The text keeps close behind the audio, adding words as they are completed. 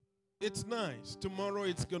It's nice. Tomorrow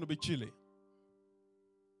it's going to be chilly.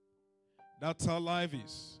 That's how life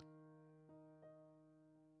is.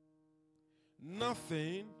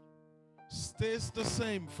 Nothing stays the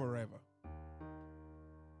same forever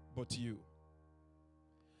but you.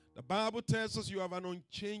 The Bible tells us you have an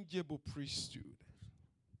unchangeable priesthood.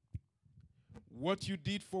 What you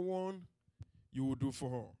did for one, you will do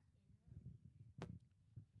for all.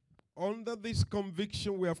 Under this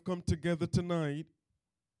conviction, we have come together tonight,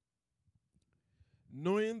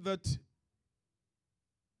 knowing that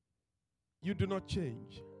you do not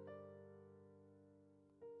change.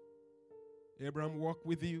 Abraham walked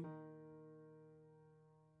with you.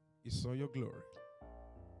 He saw your glory.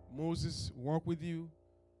 Moses walked with you.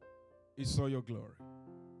 He saw your glory.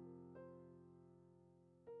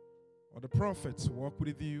 Or the prophets walked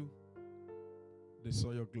with you. They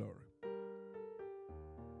saw your glory.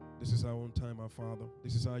 This is our own time, our Father.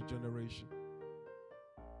 This is our generation.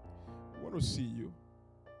 We want to see you.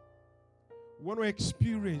 We want to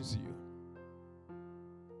experience you.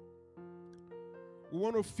 We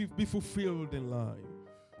want to be fulfilled in life.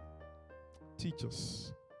 Teach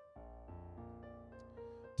us.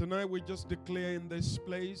 Tonight we just declare in this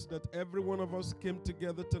place that every one of us came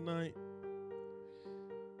together tonight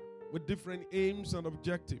with different aims and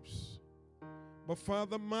objectives. But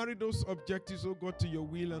Father, marry those objectives, oh God, to your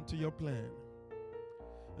will and to your plan.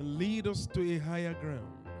 And lead us to a higher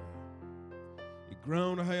ground. A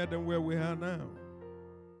ground higher than where we are now.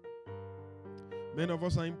 Many of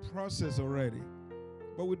us are in process already,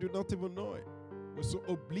 but we do not even know it. We're so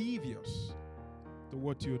oblivious to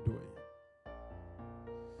what you're doing.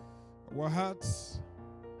 Our hearts,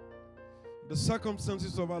 the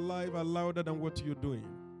circumstances of our life are louder than what you're doing.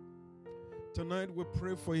 Tonight we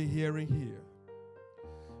pray for a hearing here,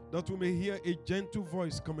 that we may hear a gentle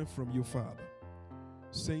voice coming from you, Father,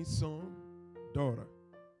 saying, son, daughter,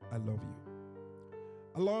 I love you.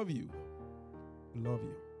 I love you. I love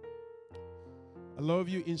you. I love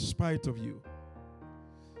you in spite of you.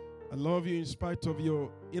 I love you in spite of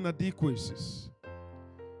your inadequacies.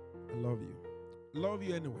 I love you. I love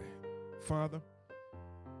you anyway. Father,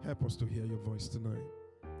 help us to hear your voice tonight.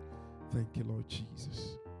 Thank you, Lord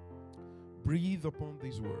Jesus. Breathe upon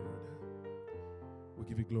this word. We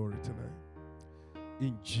give you glory tonight.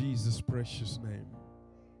 In Jesus' precious name,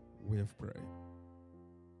 we have prayed.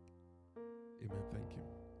 Amen. Thank you.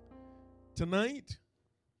 Tonight,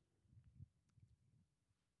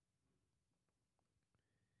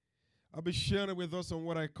 I'll be sharing with us on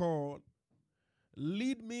what I call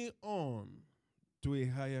Lead Me On to a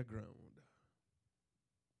Higher Ground.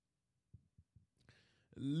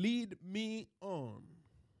 Lead me on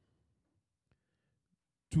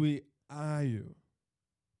to a higher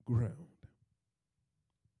ground.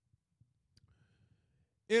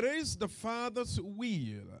 It is the Father's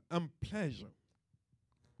will and pleasure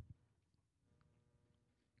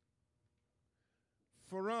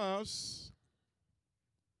for us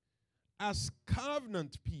as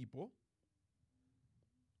covenant people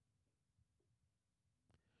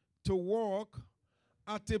to walk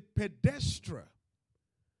at a pedestal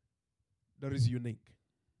that is unique.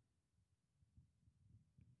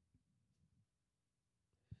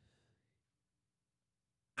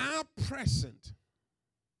 Our present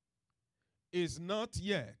is not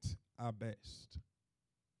yet our best.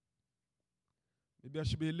 Maybe I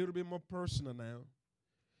should be a little bit more personal now.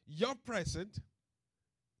 Your present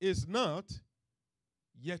is not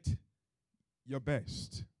yet your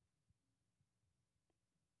best.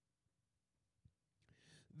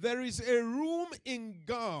 There is a room in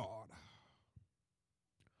God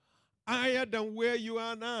higher than where you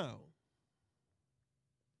are now.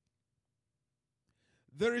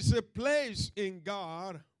 There is a place in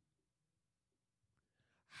God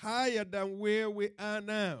higher than where we are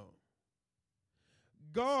now.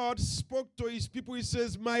 God spoke to his people. He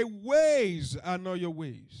says, my ways are not your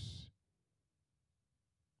ways.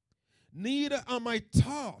 Neither are my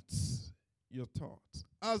thoughts your thoughts.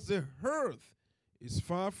 As the earth is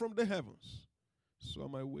far from the heavens, so are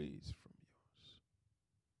my ways from yours.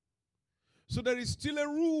 So there is still a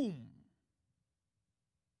room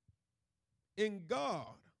in God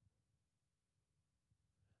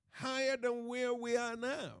higher than where we are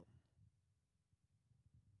now.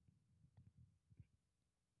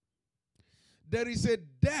 There is a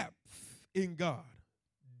depth in God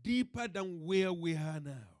deeper than where we are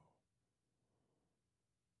now.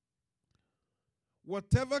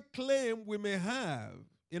 Whatever claim we may have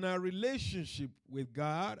in our relationship with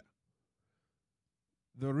God,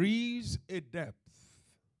 there is a depth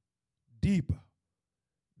deeper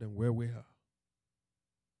than where we are.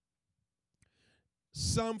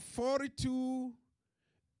 Psalm 42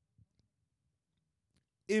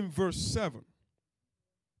 in verse 7.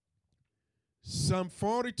 Psalm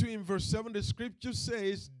 42 in verse 7, the scripture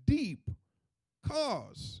says, deep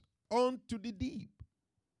calls unto the deep.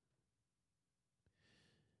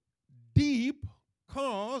 Deep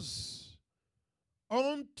calls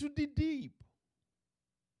unto the deep.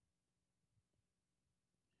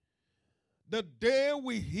 The day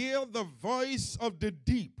we hear the voice of the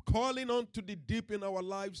deep calling unto the deep in our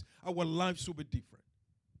lives will be different.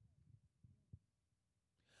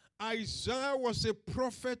 Isaiah was a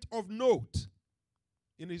prophet of note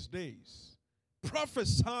in his days.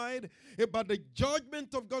 Prophesied about the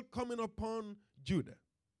judgment of God coming upon Judah.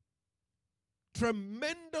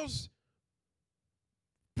 Tremendous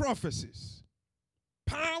prophecies.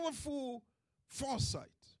 Powerful foresight.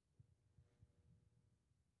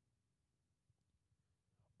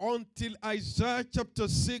 Until Isaiah chapter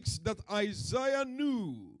 6, that Isaiah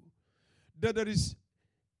knew that there is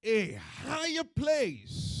a higher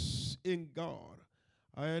place in God,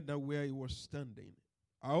 higher than where he was standing.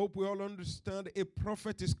 I hope we all understand a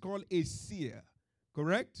prophet is called a seer,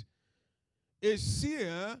 correct? A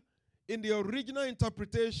seer, in the original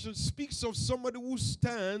interpretation, speaks of somebody who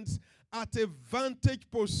stands at a vantage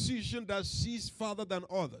position that sees farther than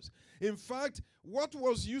others. In fact, what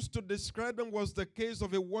was used to describe them was the case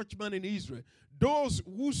of a watchman in Israel. Those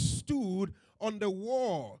who stood on the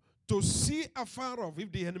wall to see afar off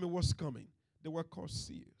if the enemy was coming. They were called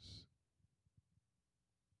seers.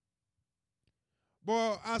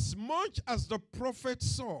 But as much as the prophet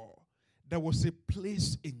saw, there was a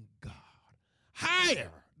place in God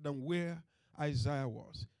higher than where Isaiah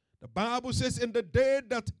was. The Bible says, in the day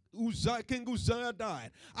that King Uzziah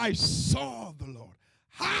died, I saw the Lord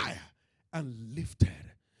high and lifted,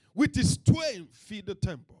 with his twain feet the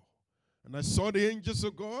temple. And I saw the angels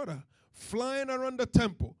of God flying around the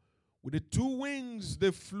temple. With the two wings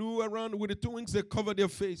they flew around, with the two wings they covered their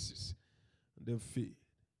faces and their feet.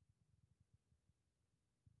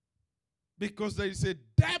 Because there is a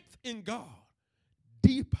depth in God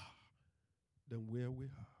deeper than where we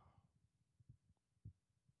are.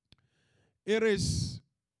 It is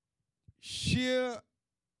sheer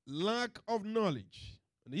lack of knowledge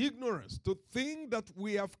and ignorance to think that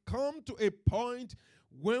we have come to a point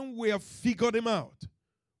when we have figured him out.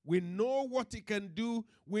 We know what he can do.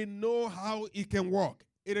 We know how he can walk.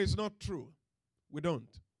 It is not true. We don't.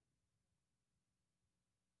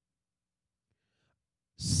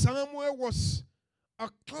 Samuel was a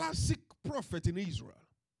classic prophet in Israel.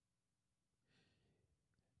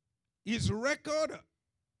 His record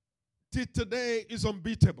till today is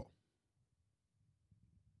unbeatable.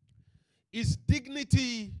 His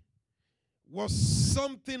dignity was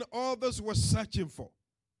something others were searching for.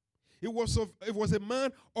 It was a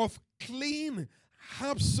man of clean,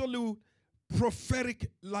 absolute, prophetic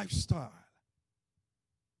lifestyle.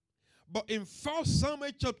 But in 1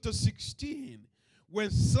 Samuel chapter 16, when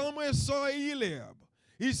Samuel saw Eliab,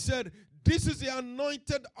 he said, this is the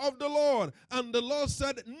anointed of the Lord. And the Lord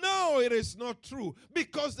said, no, it is not true.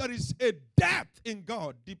 Because there is a depth in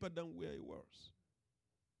God deeper than where he was.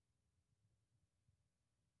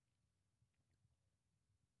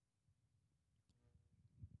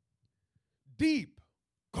 Deep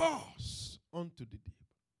calls unto the deep.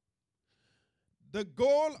 The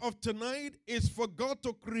goal of tonight is for God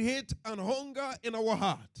to create an hunger in our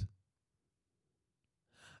heart.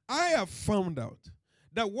 I have found out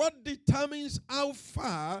that what determines how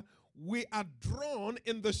far we are drawn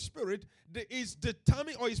in the spirit is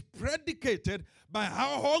determined or is predicated by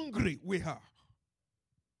how hungry we are.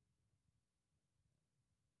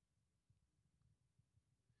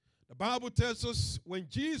 The Bible tells us when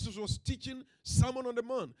Jesus was teaching Sermon on the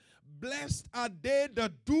Mount, blessed are they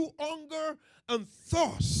that do hunger and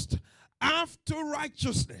thirst after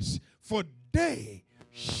righteousness, for they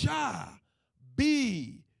shall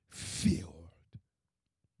be filled.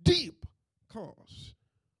 Deep calls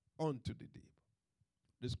unto the deep.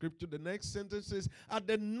 The scripture, the next sentence says, at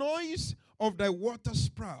the noise of thy water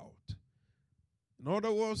sprout. In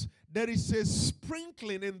other words, there is a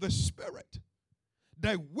sprinkling in the spirit.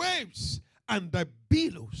 Thy waves and thy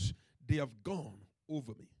billows, they have gone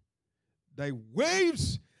over me. Thy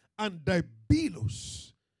waves and thy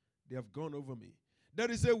billows, they have gone over me. There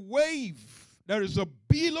is a wave, there is a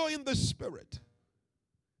billow in the spirit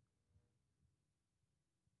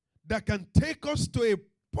that can take us to a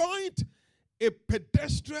point, a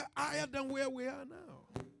pedestal higher than where we are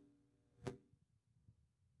now.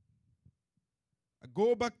 I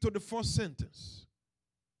go back to the first sentence.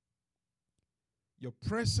 Your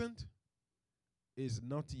present is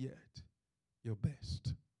not yet your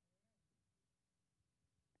best.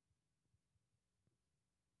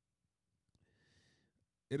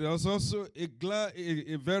 It is also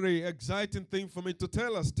a very exciting thing for me to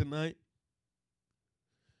tell us tonight.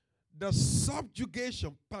 The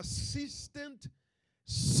subjugation, persistent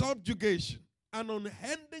subjugation, and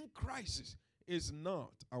unending crisis is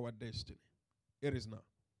not our destiny. It is not.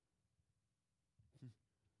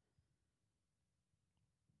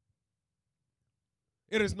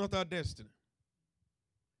 It is not our destiny.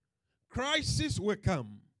 Crisis will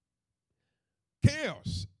come.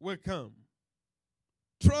 Chaos will come.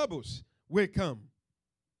 Troubles will come.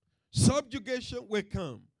 Subjugation will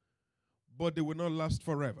come. But they will not last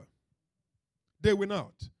forever. They will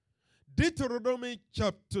not. Deuteronomy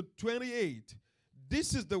chapter 28.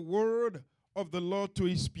 This is the word of the Lord to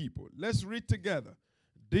his people. Let's read together.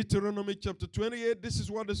 Deuteronomy chapter 28. This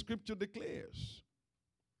is what the scripture declares.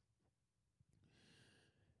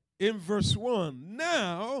 In verse 1.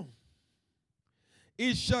 Now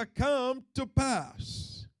it shall come to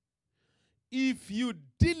pass, if you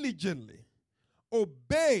diligently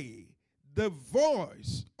obey the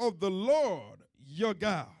voice of the Lord your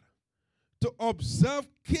God, to observe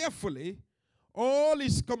carefully all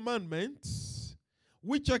his commandments,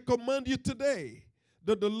 which I command you today,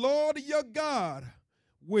 that the Lord your God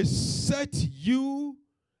will set you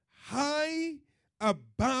high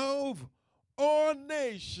above all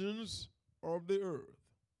nations of the earth.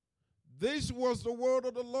 This was the word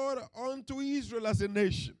of the Lord unto Israel as a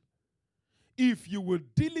nation. If you will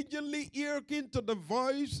diligently hearken to the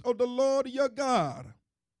voice of the Lord your God,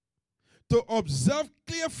 to observe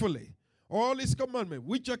carefully all his commandments,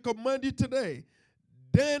 which I command you today,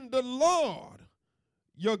 then the Lord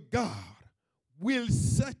your God will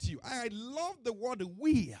set you. I love the word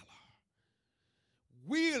will.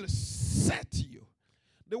 Will set you.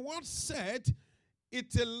 The word set,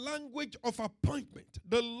 it's a language of appointment.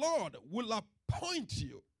 The Lord will appoint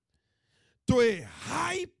you to a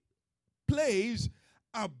high place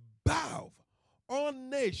above all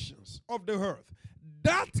nations of the earth.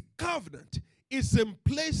 That covenant is in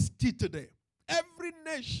place till today. Every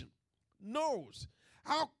nation knows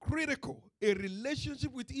how critical a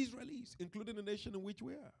relationship with Israel is, including the nation in which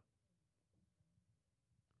we are.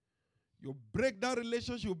 You break that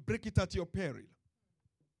relationship, you break it at your peril.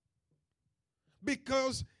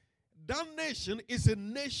 Because that nation is a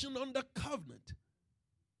nation under covenant.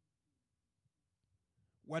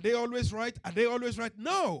 Were they always right? Are they always right?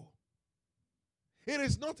 No. It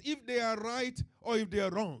is not if they are right or if they are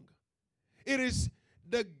wrong. It is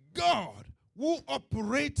the God who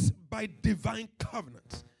operates by divine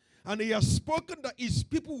covenants. And he has spoken that his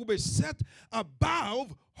people will be set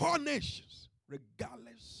above all nations,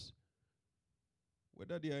 regardless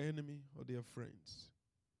whether they are enemy or they are friends.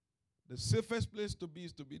 The safest place to be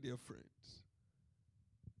is to be their friends.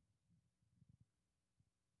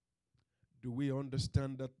 Do we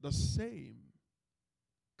understand that the same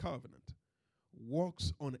covenant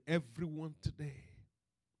works on everyone today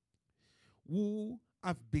who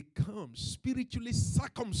have become spiritually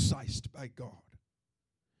circumcised by God,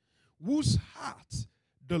 whose hearts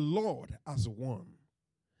the Lord has won?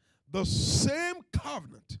 The same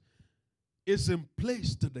covenant is in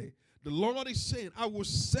place today. The Lord is saying, I will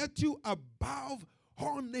set you above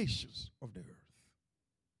all nations of the earth.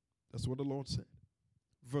 That's what the Lord said.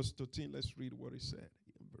 Verse 13, let's read what he said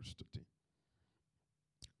in verse 13.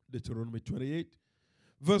 Deuteronomy 28.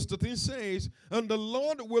 Verse 13 says, and the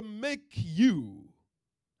Lord will make you.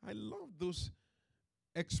 I love those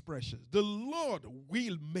expressions. The Lord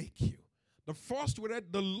will make you. The first we read,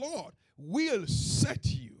 the Lord will set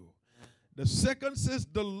you. The second says,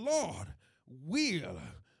 the Lord will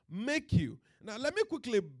make you. Now, let me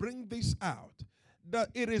quickly bring this out. That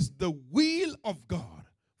it is the will of God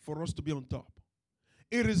for us to be on top.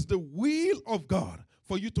 It is the will of God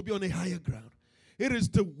for you to be on a higher ground. It is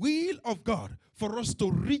the will of God for us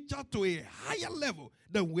to reach out to a higher level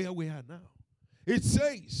than where we are now. It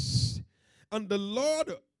says, and the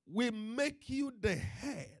Lord will make you the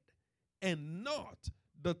head and not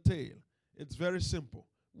the tail. It's very simple.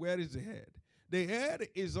 Where is the head? The head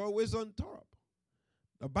is always on top.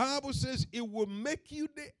 The Bible says it will make you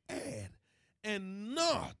the head and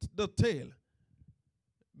not the tail.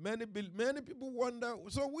 Many people wonder,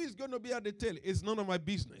 so who is going to be at the tail? It's none of my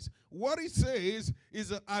business. What it says is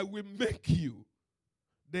that I will make you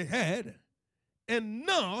the head and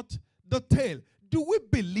not the tail. Do we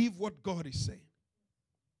believe what God is saying?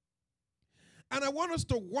 And I want us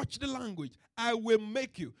to watch the language. I will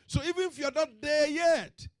make you. So even if you're not there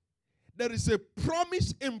yet, there is a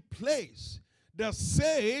promise in place that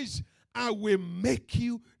says, I will make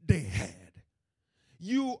you the head.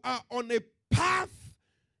 You are on a path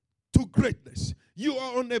to greatness. You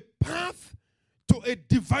are on a path to a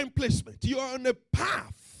divine placement. You are on a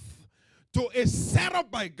path to a setup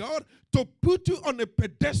by God to put you on a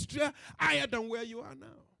pedestal higher than where you are now.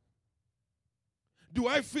 Do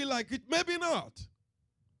I feel like it? Maybe not.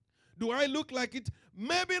 Do I look like it?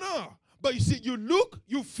 Maybe not. But you see, you look,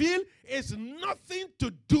 you feel, it's nothing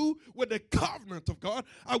to do with the covenant of God.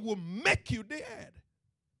 I will make you the head.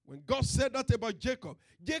 When God said that about Jacob,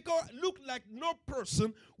 Jacob looked like no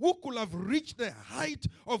person who could have reached the height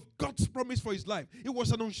of God's promise for his life. He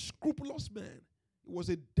was an unscrupulous man. He was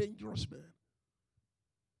a dangerous man.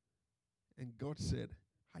 And God said,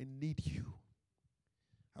 I need you.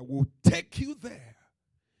 I will take you there.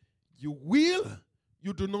 You will,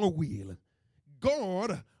 you do not will.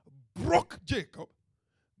 God broke Jacob.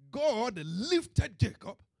 God lifted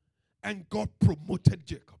Jacob. And God promoted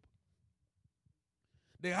Jacob.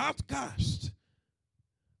 The outcast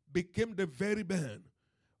became the very man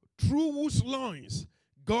through whose loins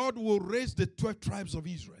God will raise the 12 tribes of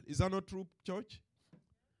Israel. Is that not true, church?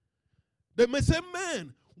 The same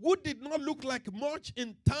man who did not look like much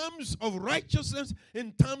in terms of righteousness,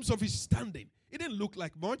 in terms of his standing. It didn't look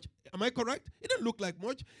like much. Am I correct? It didn't look like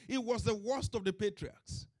much. He was the worst of the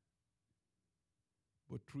patriarchs.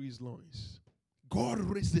 But through his loins, God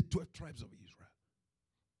raised the 12 tribes of Israel.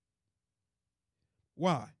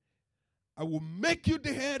 Why? I will make you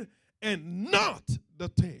the head and not the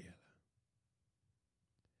tail.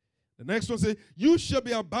 The next one says, you shall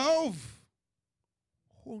be above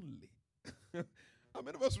only. How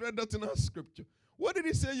many of us read that in our scripture? What did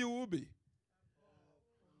he say you will be?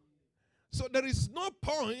 So there is no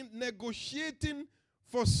point negotiating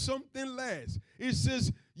for something less. It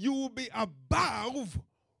says you will be above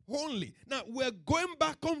only. Now we're going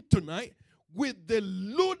back home tonight with the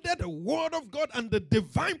loaded word of God and the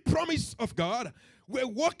divine promise of God. We're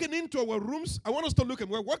walking into our rooms. I want us to look at,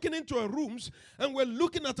 we're walking into our rooms and we're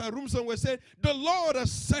looking at our rooms and we're saying, the Lord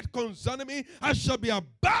has said concerning me, I shall be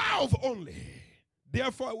above only.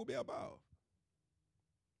 Therefore, I will be above.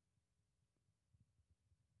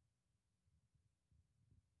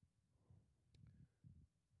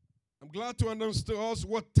 I'm glad to announce to us,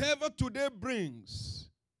 whatever today brings,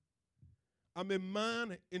 I'm a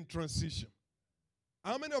man in transition.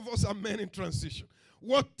 How many of us are men in transition?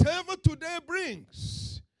 Whatever today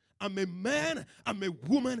brings, I'm a man, I'm a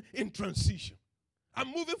woman in transition. I'm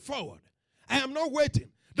moving forward. I am not waiting.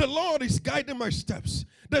 The Lord is guiding my steps.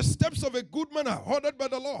 The steps of a good man are ordered by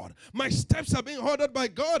the Lord. My steps are being ordered by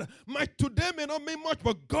God. My today may not mean much,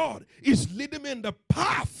 but God is leading me in the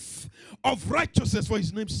path of righteousness for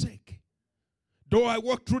his name's sake. Though I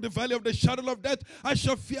walk through the valley of the shadow of death, I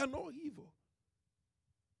shall fear no evil.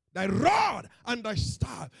 Thy rod and thy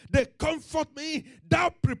staff, they comfort me. Thou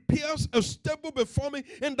preparest a table before me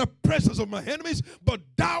in the presence of my enemies. But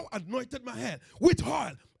thou anointed my head with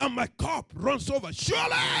oil, and my cup runs over.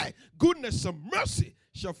 Surely goodness and mercy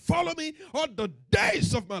shall follow me all the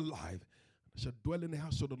days of my life. I shall dwell in the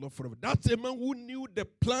house of the Lord forever. That's a man who knew the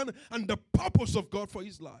plan and the purpose of God for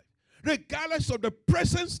his life. Regardless of the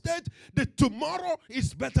present state, the tomorrow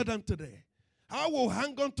is better than today. I will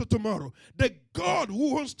hang on to tomorrow. The God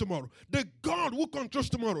who owns tomorrow, the God who controls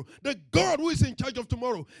tomorrow, the God who is in charge of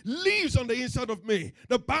tomorrow lives on the inside of me.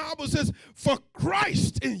 The Bible says, for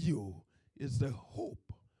Christ in you is the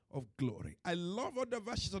hope of glory. I love what the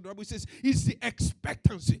verses of the Bible says. It's the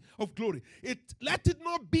expectancy of glory. Let it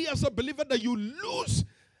not be as a believer that you lose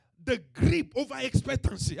the grip over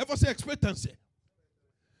expectancy. Ever say expectancy?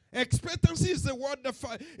 Expectancy is the word that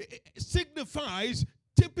signifies,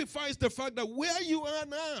 typifies the fact that where you are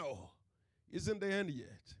now isn't the end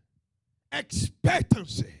yet.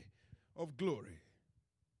 Expectancy of glory.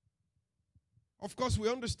 Of course, we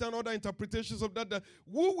understand other interpretations of that. That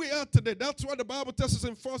who we are today, that's what the Bible tells us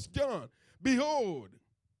in 1 John. Behold,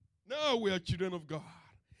 now we are children of God.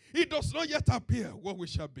 It does not yet appear what we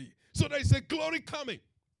shall be. So there is a glory coming.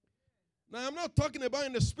 Now, I'm not talking about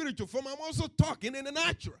in the spiritual form. I'm also talking in the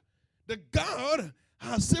natural. The God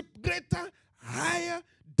has a greater, higher,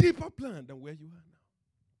 deeper plan than where you are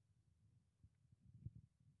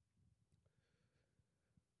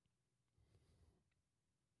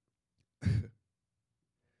now.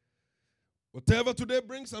 Whatever today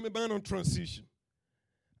brings, I'm a man on transition.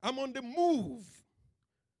 I'm on the move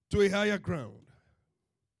to a higher ground,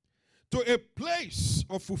 to a place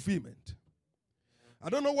of fulfillment. I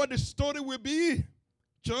don't know what the story will be,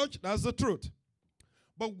 church, that's the truth.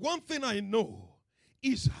 But one thing I know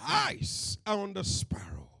is eyes are on the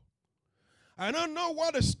sparrow. I don't know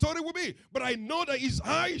what the story will be, but I know that his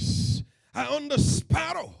eyes are on the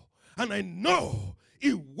sparrow, and I know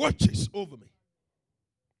he watches over me.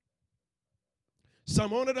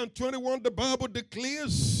 Psalm 121, the Bible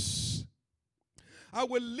declares, I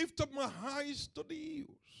will lift up my eyes to the hills.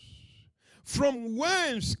 From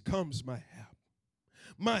whence comes my help?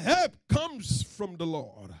 My help comes from the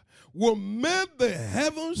Lord, who made the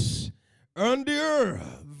heavens and the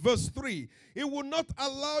earth. Verse 3, He will not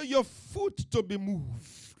allow your foot to be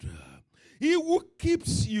moved. He who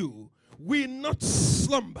keeps you will not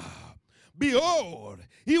slumber. Behold,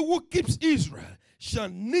 He who keeps Israel shall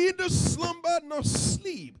neither slumber nor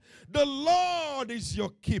sleep. The Lord is your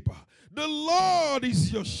keeper. The Lord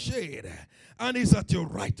is your shade, and is at your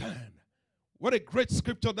right hand. What a great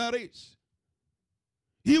scripture that is.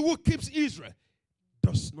 He who keeps Israel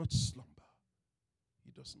does not slumber.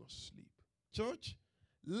 He does not sleep. Church,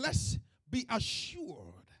 let's be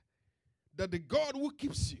assured that the God who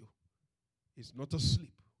keeps you is not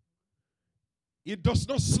asleep. He does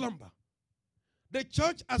not slumber. The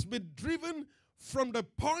church has been driven from the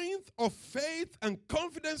point of faith and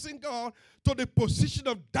confidence in God to the position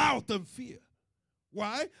of doubt and fear.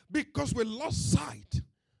 Why? Because we lost sight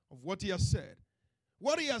of what He has said.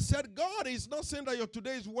 What He has said, God is not saying that your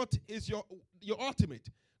today is what is your ultimate.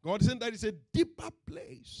 God is saying that it's a deeper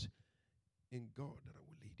place in God that I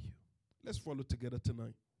will lead you. Let's follow together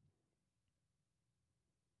tonight.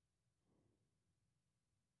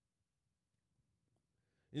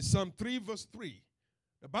 In Psalm 3 verse 3,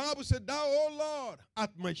 the Bible said, Thou, O Lord,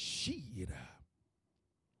 art my shield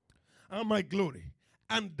and my glory,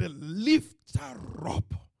 and the lifter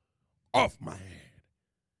up of my head.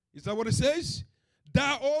 Is that what it says?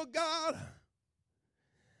 Thou, O God,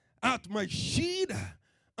 art my shield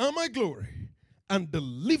and my glory, and the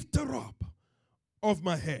lifter up of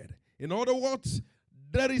my head. In other words,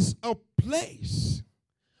 there is a place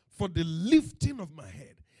for the lifting of my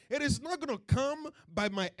head. It is not going to come by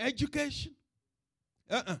my education.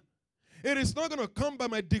 It is not going to come by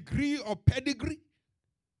my degree or pedigree.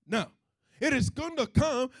 No. It is going to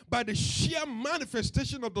come by the sheer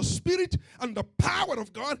manifestation of the Spirit and the power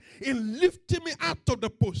of God in lifting me out of the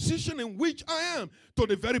position in which I am to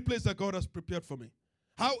the very place that God has prepared for me.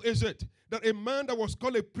 How is it that a man that was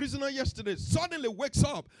called a prisoner yesterday suddenly wakes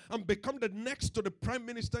up and becomes the next to the prime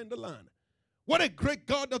minister in the land? What a great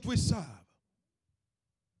God that we serve.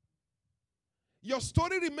 Your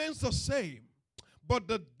story remains the same, but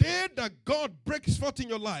the day that God breaks forth in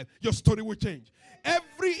your life, your story will change.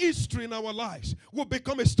 Every history in our lives will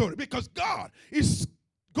become a story because God is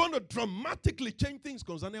going to dramatically change things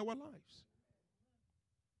concerning our lives.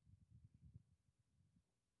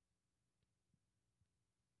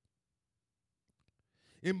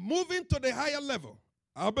 In moving to the higher level,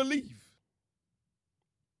 I believe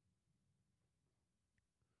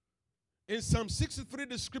in Psalm 63,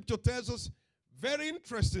 the scripture tells us very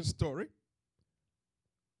interesting story.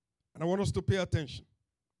 And I want us to pay attention.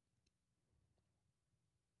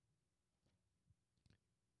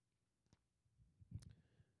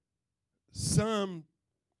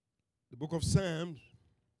 The book of Psalms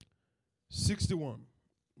 61,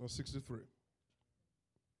 or 63.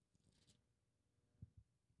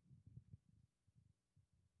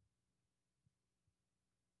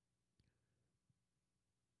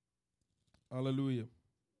 Hallelujah.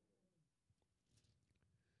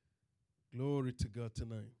 Glory to God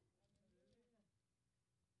tonight.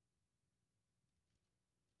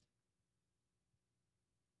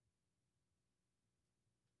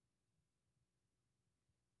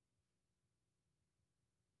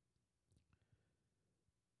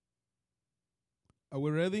 Are we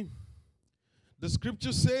ready? The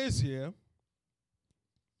scripture says here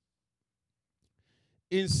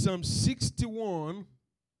in Psalm 61,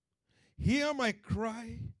 hear my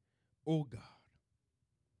cry, O God.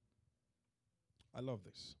 I love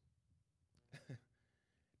this.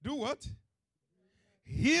 Do what?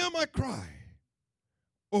 Hear my cry,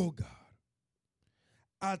 O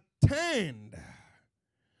God. Attend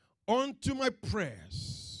unto my prayers.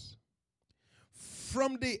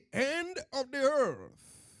 From the end of the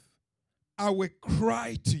earth, I will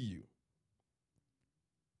cry to you.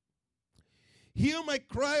 Hear my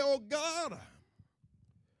cry, O God.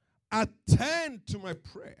 Attend to my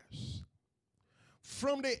prayers.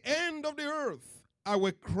 From the end of the earth, I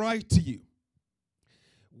will cry to you.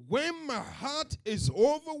 When my heart is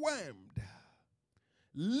overwhelmed,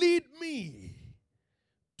 lead me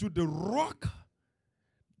to the rock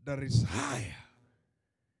that is higher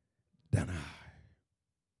than I.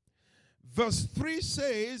 Verse 3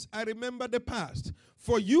 says, I remember the past.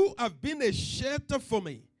 For you have been a shelter for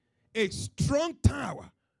me, a strong tower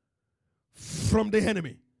from the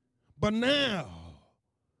enemy. But now,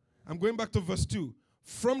 I'm going back to verse 2.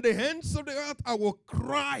 From the ends of the earth, I will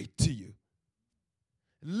cry to you.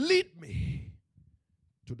 Lead me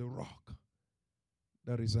to the rock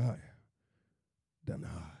that is higher than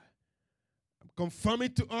I. I'm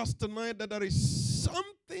confirming to us tonight that there is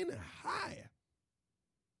something higher.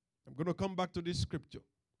 I'm going to come back to this scripture.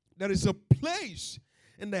 There is a place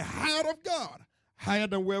in the heart of God higher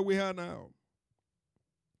than where we are now.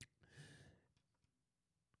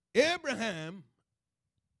 Abraham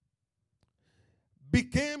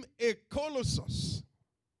became a colossus,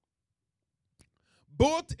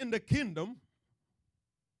 both in the kingdom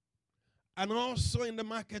and also in the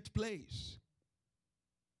marketplace.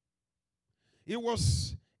 He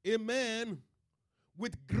was a man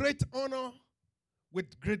with great honor,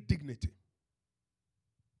 with great dignity.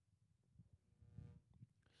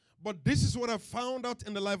 But this is what I found out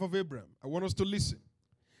in the life of Abraham. I want us to listen.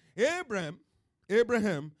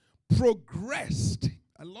 Abraham progressed.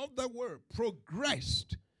 I love that word,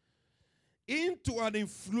 progressed into an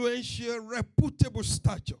influential, reputable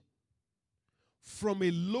stature from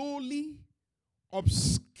a lowly,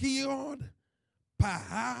 obscured,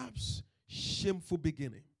 perhaps shameful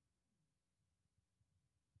beginning.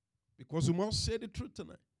 Because we must say the truth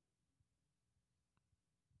tonight.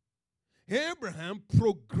 Abraham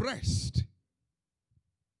progressed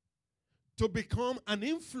to become an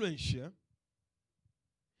influential,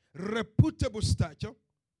 reputable stature,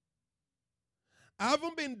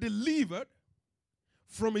 having been delivered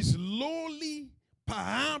from his lowly,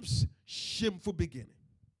 perhaps shameful beginning.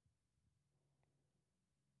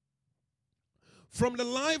 From the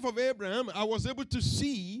life of Abraham, I was able to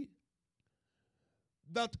see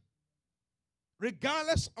that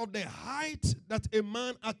regardless of the height that a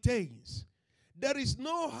man attains, there is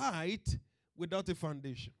no height without a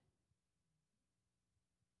foundation.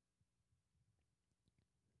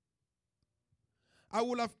 I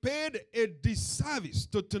would have paid a disservice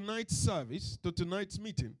to tonight's service, to tonight's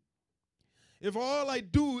meeting, if all I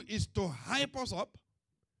do is to hype us up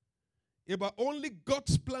about only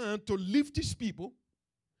God's plan to lift his people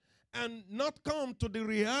and not come to the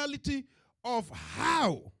reality of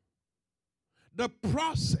how the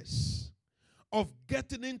process of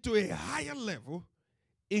getting into a higher level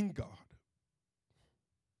in God.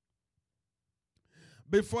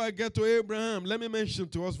 Before I get to Abraham, let me mention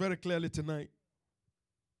to us very clearly tonight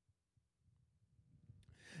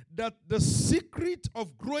that the secret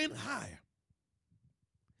of growing higher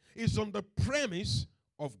is on the premise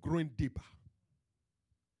of growing deeper.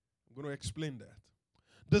 I'm going to explain that.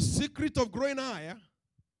 The secret of growing higher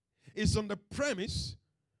is on the premise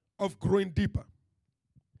of growing deeper.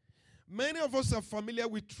 Many of us are familiar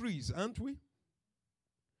with trees, aren't we?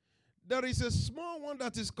 There is a small one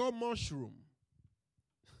that is called mushroom.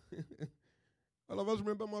 All of us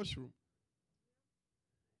remember mushroom.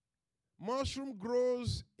 Mushroom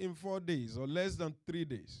grows in 4 days or less than 3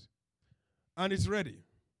 days. And it's ready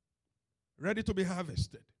to be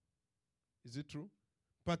harvested. Is it true?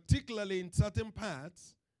 Particularly in certain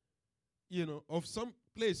parts, of some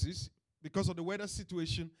places, because of the weather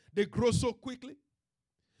situation, they grow so quickly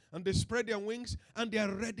and they spread their wings and they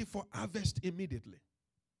are ready for harvest immediately.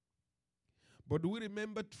 But do we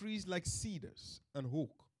remember trees like cedars and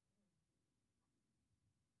oak?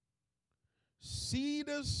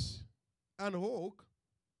 Cedars and oak,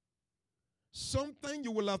 sometimes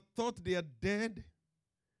you will have thought they are dead,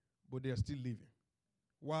 but they are still living.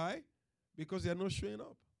 Why? Because they are not showing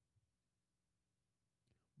up.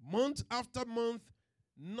 Month after month,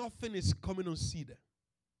 nothing is coming on cedar.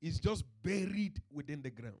 It's just buried within the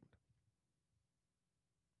ground.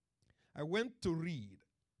 I went to read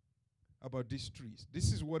about these trees.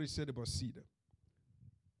 This is what it said about cedar.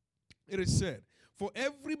 It is said, for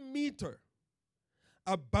every meter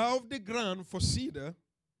above the ground for cedar,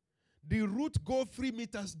 the root go 3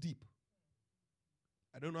 meters deep.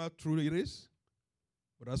 I don't know how true it is,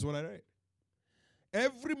 but that's what I read.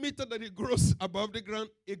 Every meter that it grows above the ground,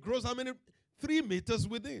 it grows how many? 3 meters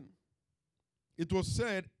within. It was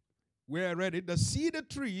said, where I read it, the cedar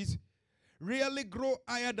trees rarely grow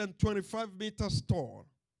higher than 25 meters tall.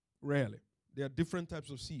 Rarely. There are different types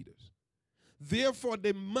of cedars. Therefore,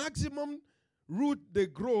 the maximum root they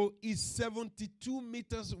grow is 72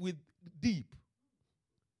 meters deep.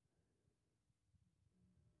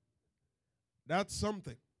 That's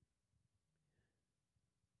something.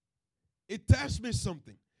 It tells me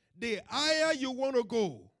something. The higher you want to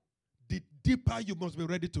go, the deeper you must be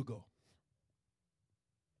ready to go.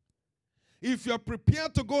 If you are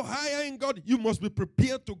prepared to go higher in God, you must be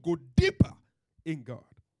prepared to go deeper in God.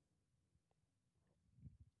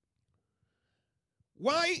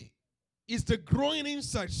 Why is the growing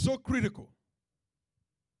insight so critical?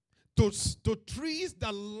 To trees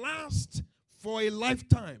that last for a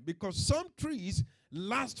lifetime, because some trees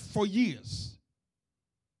last for years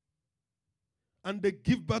and they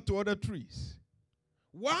give birth to other trees.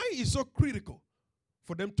 Why is so critical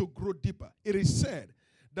for them to grow deeper. It is said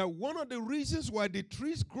that one of the reasons why the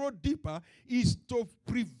trees grow deeper is to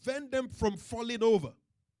prevent them from falling over.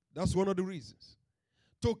 That's one of the reasons.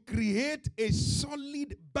 To create a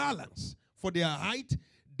solid balance for their height,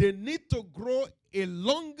 they need to grow a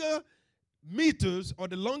longer meters or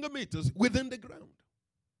the longer meters within the ground.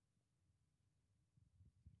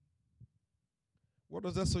 What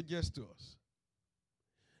does that suggest to us?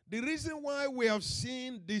 The reason why we have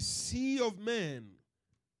seen the sea of men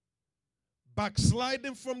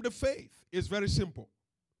backsliding from the faith is very simple.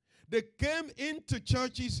 They came into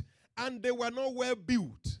churches and they were not well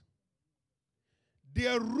built.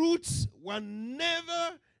 Their roots were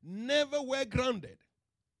never well grounded.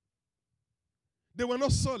 They were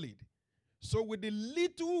not solid. So with the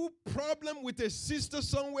little problem with a sister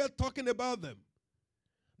somewhere talking about them,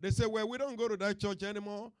 they say, well, we don't go to that church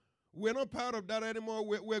anymore. We're not part of that anymore.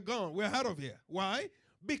 We're gone. We're out of here. Why?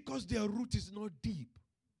 Because their root is not deep.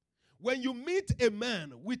 When you meet a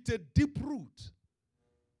man with a deep root,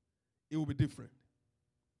 it will be different.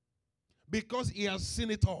 Because he has seen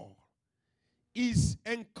it all. His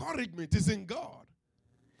encouragement is in God.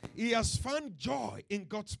 He has found joy in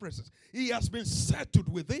God's presence. He has been settled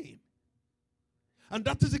within. And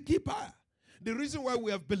that is the key part. The reason why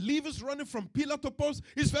we have believers running from pillar to post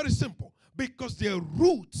is very simple. Because their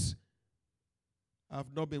roots have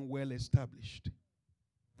not been well established.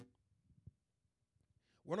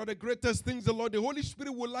 One of the greatest things the Holy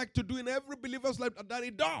Spirit would like to do in every believer's life, that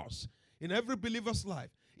He does in every believer's life,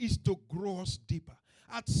 is to grow us deeper.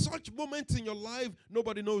 At such moments in your life,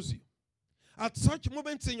 nobody knows you. At such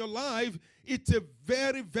moments in your life, it's a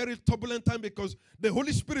very, very turbulent time because the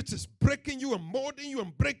Holy Spirit is breaking you and molding you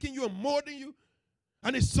and breaking you and molding you.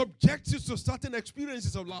 And it subjects you to certain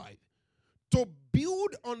experiences of life. To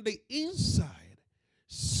build on the inside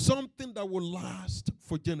something that will last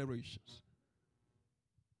for generations.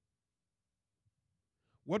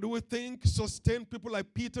 What do we think sustained people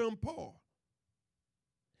like Peter and Paul?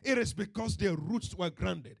 It is because their roots were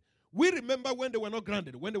grounded. We remember when they were not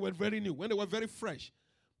grounded, when they were very new, when they were very fresh.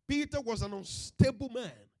 Peter was an unstable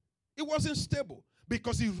man. He wasn't stable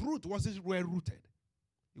because his root wasn't well rooted.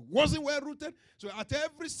 He wasn't well rooted, so at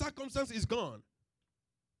every circumstance he's gone.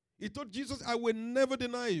 He told Jesus, I will never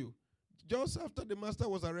deny you. Just after the master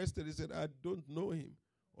was arrested, he said, I don't know him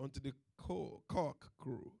until the cock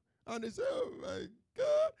crew. And he said, oh my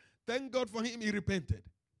God. Thank God for him, he repented.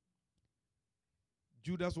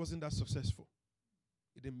 Judas wasn't that successful.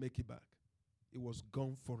 He didn't make it back. It was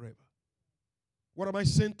gone forever. What am I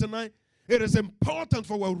saying tonight? It is important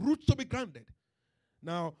for our roots to be grounded.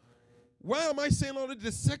 Now, why am I saying all this?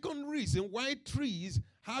 The second reason why trees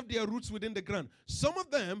have their roots within the ground. Some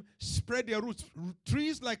of them spread their roots.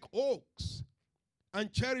 Trees like oaks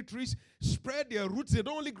and cherry trees spread their roots. They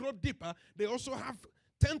don't only grow deeper, they also have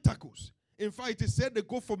tentacles. In fact, it is said they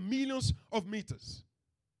go for millions of meters.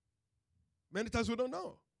 Many times we don't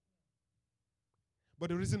know. But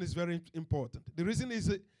the reason is very important. The reason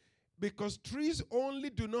is because trees only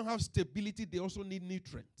do not have stability, they also need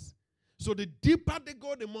nutrients. So the deeper they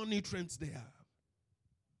go, the more nutrients they have.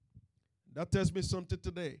 That tells me something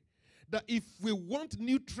today. That if we want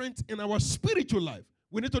nutrients in our spiritual life,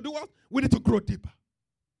 we need to do what? We need to grow deeper.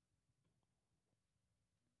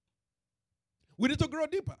 We need to grow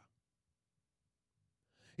deeper.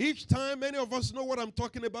 Each time, many of us know what I'm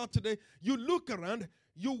talking about today. You look around,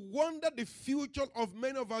 you wonder the future of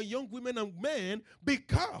many of our young women and men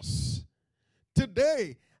because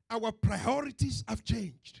today our priorities have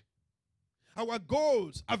changed. Our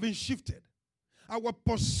goals have been shifted. Our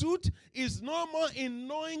pursuit is no more in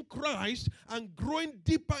knowing Christ and growing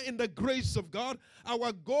deeper in the grace of God.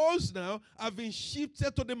 Our goals now have been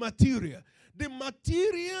shifted to the material. The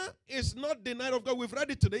material is not denied of God. We've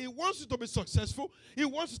read it today. He wants you to be successful. He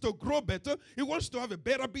wants you to grow better. He wants you to have a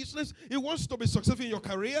better business. He wants you to be successful in your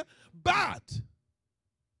career. But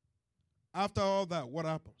after all that, what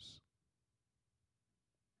happens?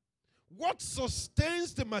 What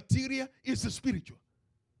sustains the material is the spiritual.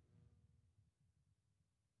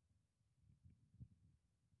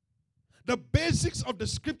 The basics of the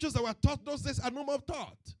scriptures that were taught those days are no more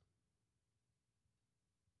taught.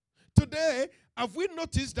 Today, have we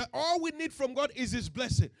noticed that all we need from God is His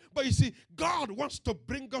blessing? But you see, God wants to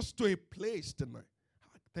bring us to a place tonight.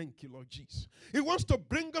 Thank you, Lord Jesus. He wants to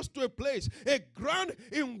bring us to a place, a ground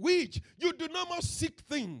in which you do not more seek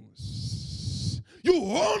things. You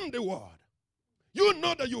own the word. You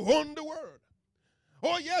know that you own the word.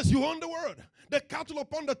 Oh, yes, you own the world. The cattle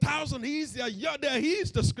upon the 1,000 hills, they are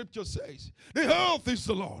his, the scripture says. The earth is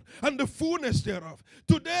the Lord, and the fullness thereof.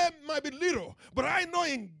 Today might be little, but I know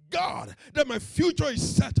in God that my future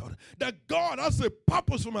is settled, that God has a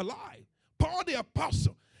purpose for my life. Paul the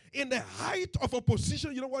apostle, in the height of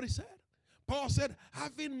opposition, you know what he said? Paul said,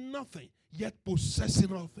 having nothing, yet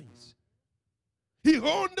possessing all things. He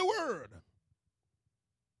owned the word.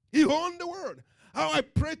 He owned the word. How I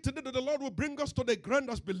pray today that the Lord will bring us to the ground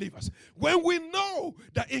as believers when we know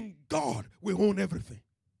that in God we own everything.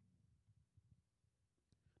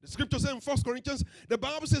 The scripture says in 1 Corinthians, the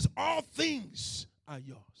Bible says all things are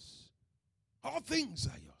yours. All things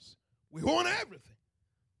are yours. We own everything.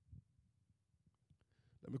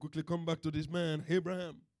 Let me quickly come back to this man,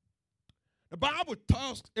 Abraham. The Bible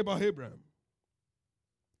talks about Abraham.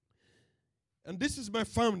 And this is my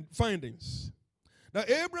findings. Now,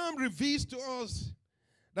 Abraham reveals to us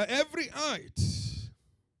that every act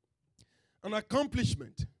and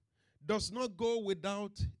accomplishment does not go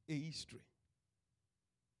without a history.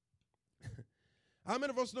 How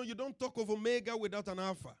many of us know you don't talk of Omega without an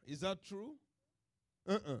Alpha? Is that true?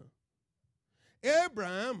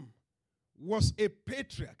 Abraham was a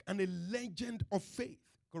patriarch and a legend of faith,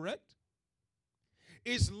 correct?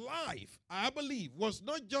 His life, I believe, was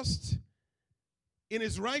not just in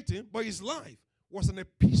his writing, but his life was an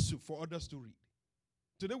epistle for others to read.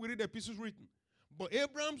 Today we read epistles written. But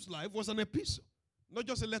Abraham's life was an epistle, not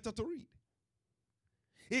just a letter to read.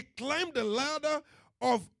 He climbed the ladder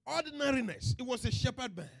of ordinariness. He was a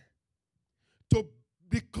shepherd man to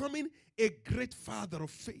becoming a great father of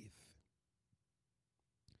faith.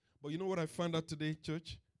 But you know what I found out today,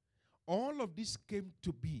 church? All of this came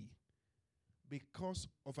to be because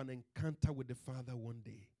of an encounter with the Father one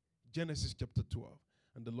day. Genesis chapter 12.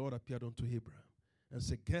 And the Lord appeared unto Abraham and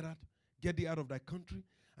said, get thee out of thy country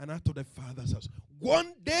and out of thy father's house.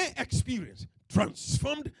 One day experience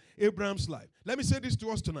transformed Abraham's life. Let me say this to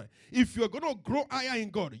us tonight. If you're going to grow higher in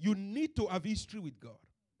God, you need to have history with God.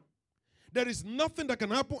 There is nothing that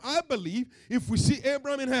can happen, I believe, if we see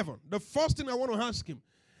Abraham in heaven. The first thing I want to ask him,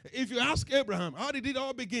 if you ask Abraham, how did it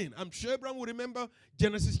all begin? I'm sure Abraham will remember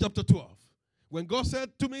Genesis chapter 12. When God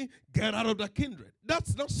said to me, get out of that kindred.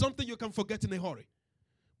 That's not something you can forget in a hurry.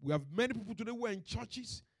 We have many people today who are in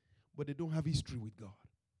churches, but they don't have history with God.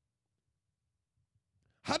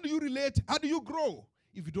 How do you relate? How do you grow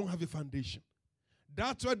if you don't have a foundation?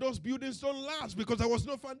 That's why those buildings don't last, because there was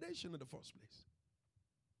no foundation in the first place.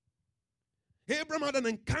 Abraham had an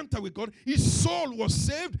encounter with God. His soul was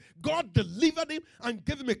saved. God delivered him and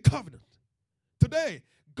gave him a covenant. Today,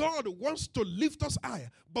 God wants to lift us higher,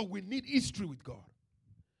 but we need history with God.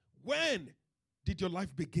 When did your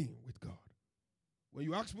life begin with God? When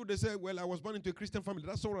you ask people, they say, well, I was born into a Christian family.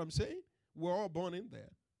 That's not what I'm saying. We're all born in there.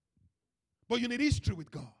 But you need history with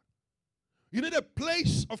God. You need a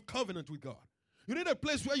place of covenant with God. You need a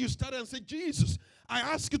place where you start and say, Jesus, I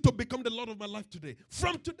ask you to become the Lord of my life today.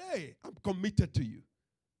 From today, I'm committed to you.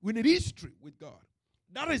 We need history with God.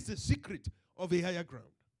 That is the secret of a higher ground.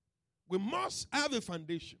 We must have a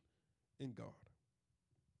foundation in God.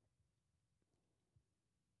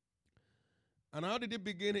 And how did it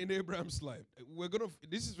begin in Abraham's life?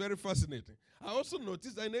 This is very fascinating. I also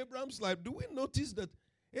noticed that in Abraham's life, do we notice that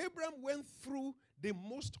Abraham went through the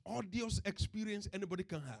most odious experience anybody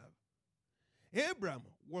can have? Abraham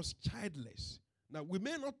was childless. Now, we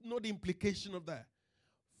may not know the implication of that.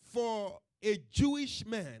 For a Jewish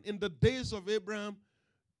man in the days of Abraham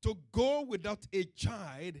to go without a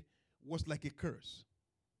child was like a curse.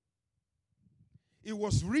 He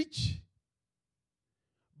was rich,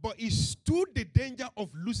 but he stood the danger of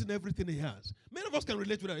losing everything he has. Many of us can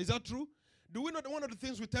relate to that. Is that true? Do we know that one of the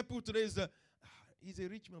things we tell people today is that he's a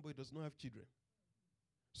rich man, but he does not have children.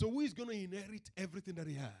 So who is going to inherit everything that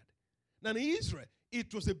he had? Now in Israel,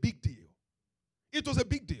 it was a big deal. It was a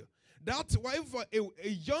big deal. That's why for a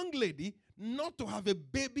young lady not to have a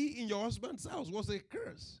baby in your husband's house was a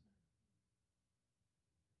curse.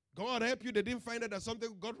 God help you, they didn't find out that something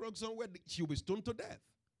got wrong somewhere, she will be stoned to death.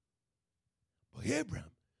 But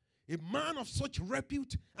Abraham, a man of such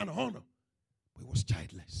repute and honor, but he was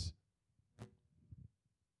childless.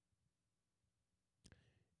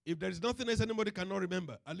 If there is nothing else anybody cannot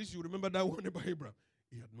remember, at least you remember that one about Abraham.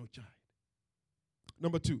 He had no child.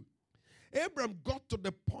 Number 2, Abraham got to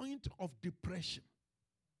the point of depression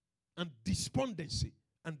and despondency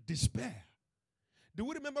and despair. Do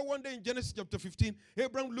we remember one day in Genesis chapter 15,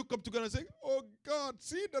 Abraham looked up to God and said, oh God,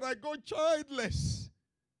 see that I go childless.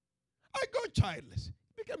 I got childless.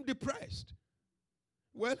 He became depressed.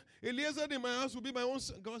 Well, Eliezer in my house will be my own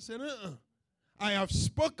son. God said, I have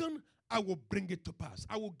spoken, I will bring it to pass.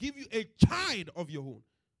 I will give you a child of your own.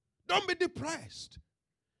 Don't be depressed.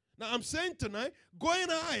 Now, I'm saying tonight, going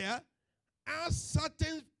higher has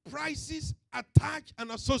certain prices attached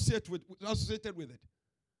and associated with it.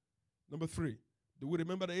 Number 3, do we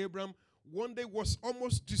remember that Abraham one day was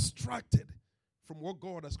almost distracted from what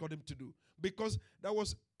God has called him to do? Because there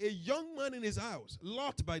was a young man in his house,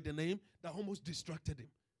 Lot by the name, that almost distracted him.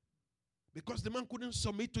 Because the man couldn't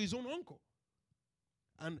submit to his own uncle.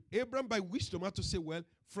 And Abraham, by wisdom, had to say, well,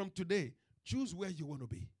 from today, choose where you want to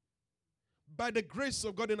be. By the grace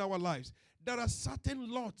of God in our lives, there are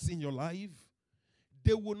certain lots in your life.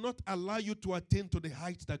 They will not allow you to attain to the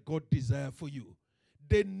heights that God desires for you.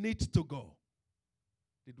 They need to go.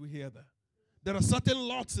 Did we hear that? There are certain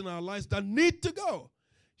lots in our lives that need to go.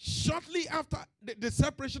 Shortly after the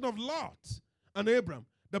separation of Lot and Abraham,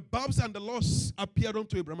 the Bible and the Lord appeared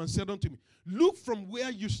unto Abraham and said unto me, look from where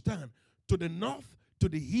you stand to the north, to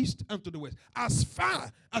the east, and to the west. As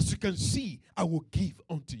far as you can see, I will give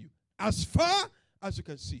unto you. As far as you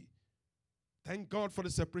can see. Thank God for the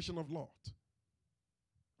separation of Lot.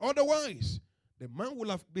 Otherwise, the man will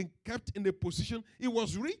have been kept in the position. He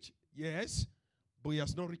was rich, yes, but he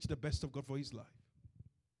has not reached the best of God for his life.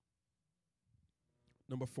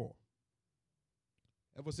 Number 4.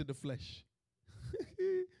 Ever see the flesh?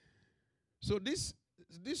 So this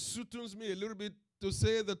soothes me a little bit to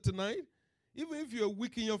say that tonight, even if you're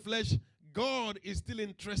weak in your flesh, God is still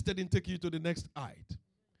interested in taking you to the next height.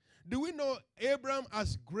 Do we know Abraham,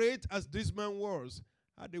 as great as this man was,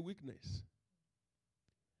 had a weakness?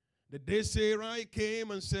 The day Sarai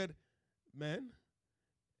came and said, man,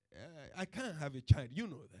 I can't have a child. You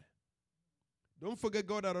know that. Don't forget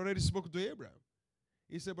God had already spoken to Abraham.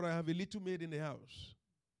 He said, but I have a little maid in the house.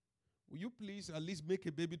 Will you please at least make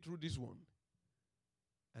a baby through this one?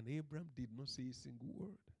 And Abraham did not say a single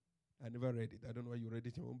word. I never read it. I don't know why you read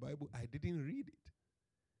it in your own Bible. I didn't read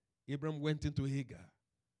it. Abraham went into Hagar.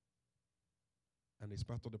 And it's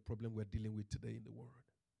part of the problem we're dealing with today in the world.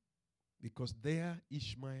 Because there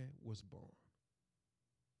Ishmael was born.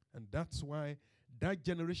 And that's why that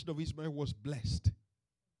generation of Ishmael was blessed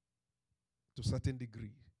to a certain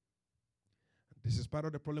degree. And this is part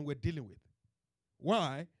of the problem we're dealing with.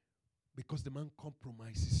 Why? Because the man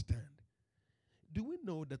compromised his stand. Do we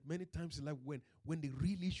know that many times in life when the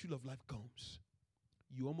real issue of life comes,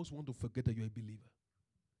 you almost want to forget that you're a believer?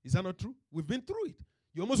 Is that not true? We've been through it.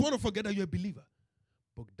 You almost want to forget that you're a believer.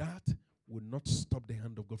 But that will not stop the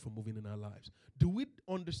hand of God from moving in our lives. Do we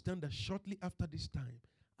understand that shortly after this time,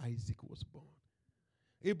 Isaac was born?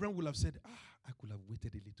 Abraham will have said, I could have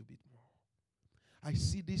waited a little bit more. I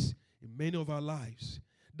see this in many of our lives,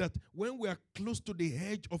 that when we are close to the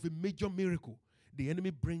edge of a major miracle, the enemy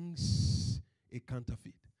brings a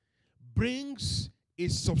counterfeit, brings a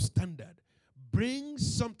substandard,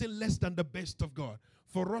 brings something less than the best of God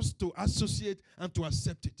for us to associate and to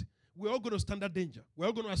accept it. We're all going to stand that danger. We're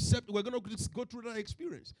all going to accept, we're going to go through that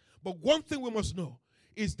experience. But one thing we must know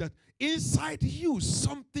is that inside you,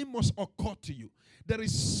 something must occur to you. There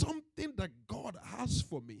is something that God has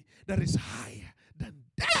for me that is higher than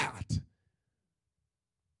that.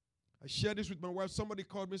 I shared this with my wife. Somebody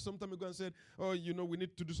called me some time ago and said, oh, we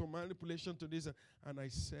need to do some manipulation to this. And I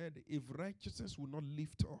said, if righteousness will not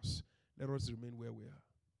lift us, let us remain where we are.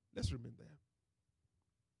 Let's remain there.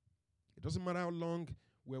 It doesn't matter how long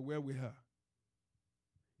we're where we are.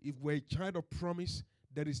 If we're a child of promise,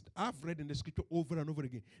 I've read in the scripture over and over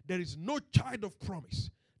again, there is no child of promise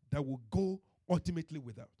that will go ultimately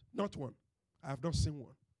without. Not one. I have not seen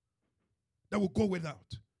one that will go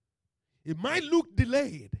without. It might look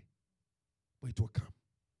delayed, but it will come.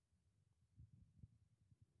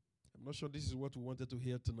 I'm not sure this is what we wanted to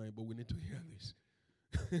hear tonight, but we need to hear this.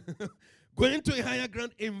 Going to a higher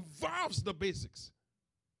ground involves the basics.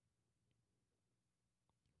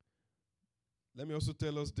 Let me also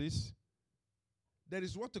tell us this. There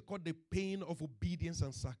is what they call the pain of obedience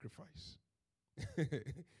and sacrifice.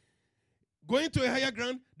 Going to a higher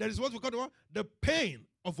ground, there is what we call the pain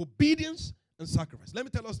of obedience and sacrifice. Let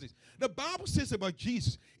me tell us this. The Bible says about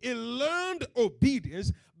Jesus, he learned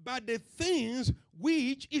obedience by the things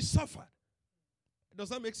which he suffered. Does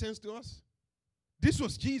that make sense to us? This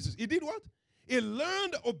was Jesus. He did what? He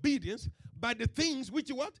learned obedience by the things which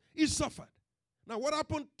he suffered. Now, what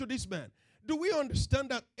happened to this man? Do we understand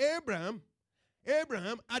that Abraham,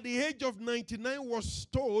 at the age of 99, was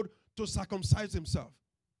told to circumcise himself?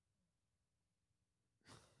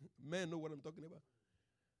 Men know what I'm talking about.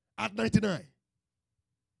 At 99.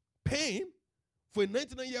 Pain for a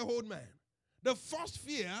 99-year-old man. The first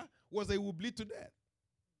fear was that he would bleed to death.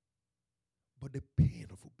 But the pain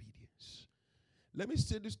of obedience. Let me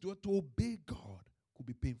say this to obey God could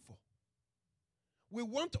be painful. we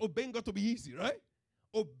want obeying God to be easy, right?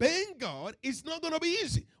 Obeying God is not going to be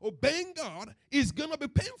easy. Obeying God is going to be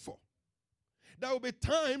painful. There will be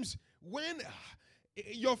times when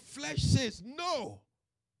your flesh says no,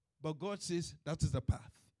 but God says that is the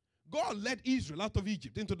path. God led Israel out of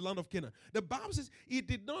Egypt into the land of Canaan. The Bible says he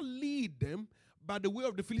did not lead them by the way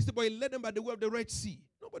of the Philistines, but he led them by the way of the Red Sea.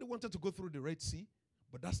 Nobody wanted to go through the Red Sea,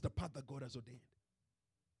 but that's the path that God has ordained.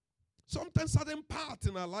 Sometimes certain paths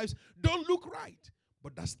in our lives don't look right,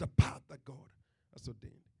 but that's the path that God has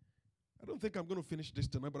ordained. I don't think I'm going to finish this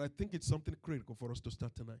tonight, but I think it's something critical for us to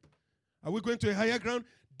start tonight. Are we going to a higher ground?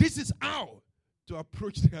 This is how to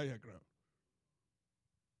approach the higher ground.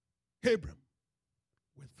 Abram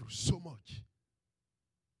went through so much,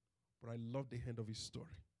 but I love the end of his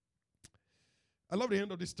story. I love the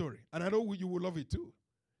end of the story, and I know you will love it too.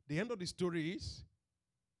 The end of the story is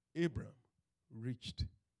Abram reached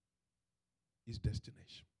his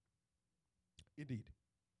destination. Indeed,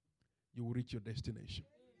 you will reach your destination.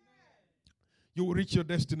 You will reach your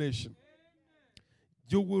destination.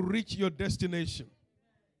 You will reach your destination.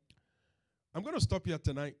 I'm going to stop here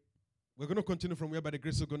tonight. We're going to continue from here by the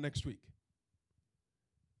grace of God next week.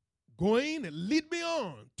 Going, lead me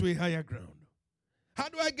on to a higher ground. How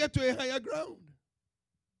do I get to a higher ground?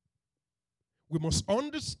 We must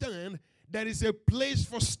understand there is a place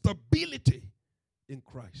for stability in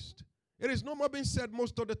Christ. It is no more being said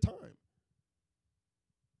most of the time.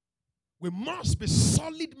 We must be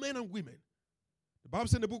solid men and women. The Bible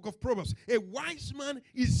says in the book of Proverbs, a wise man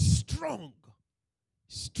is strong.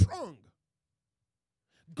 Strong.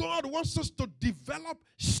 God wants us to develop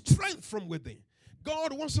strength from within.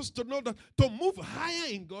 God wants us to know that to move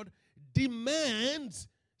higher in God demands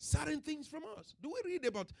certain things from us.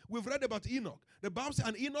 We've read about Enoch. The Bible says,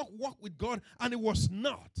 and Enoch walked with God, and it was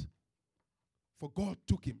not, for God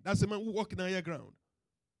took him. That's the man who walked in higher ground.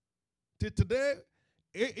 Till today,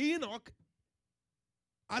 Enoch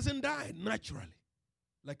hasn't died naturally,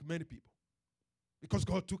 like many people, because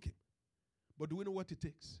God took him. But do we know what it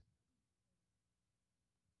takes?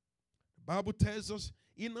 The Bible tells us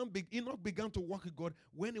Enoch began to walk with God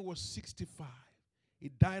when he was 65. He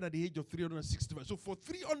died at the age of 365. So for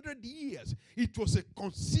 300 years, it was a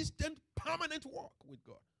consistent, permanent walk with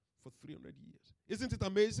God for 300 years. Isn't it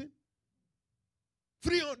amazing?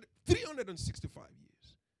 365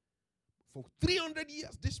 years. For 300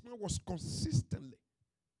 years, this man was consistently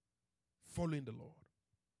following the Lord.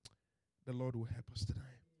 The Lord will help us tonight.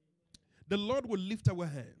 The Lord will lift our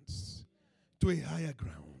hands to a higher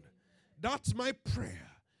ground. That's my prayer.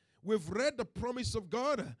 We've read the promise of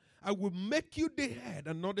God. I will make you the head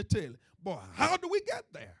and not the tail. But how do we get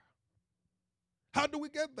there? How do we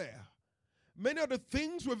get there? Many of the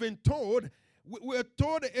things we've been told, we're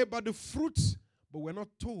told about the fruits, but we're not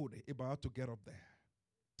told about how to get up there.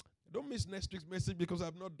 Don't miss next week's message because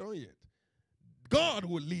I've not done yet. God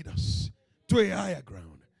will lead us to a higher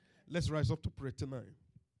ground. Let's rise up to pray tonight.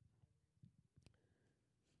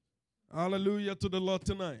 Hallelujah to the Lord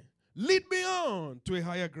tonight. Lead me on to a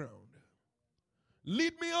higher ground.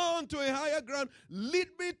 Lead me on to a higher ground. Lead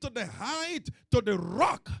me to the height, to the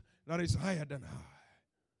rock that is higher than high.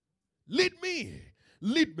 Lead me,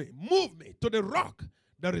 move me to the rock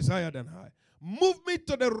that is higher than high. Move me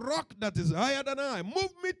to the rock that is higher than high.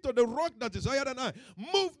 Move me to the rock that is higher than high.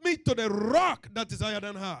 Move me to the rock that is higher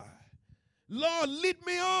than high. Lord, lead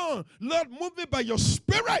me on. Lord, move me by your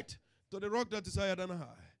spirit to the rock that is higher than high.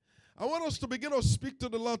 I want us to begin to speak to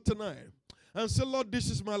the Lord tonight and say, Lord, this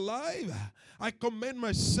is my life. I commend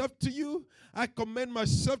myself to you. I commend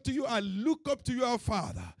myself to you. I look up to you, our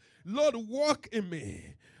Father. Lord, walk in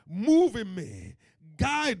me. Move in me.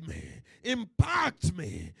 Guide me. Impact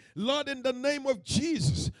me. Lord, in the name of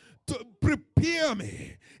Jesus, to prepare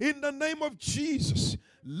me. In the name of Jesus.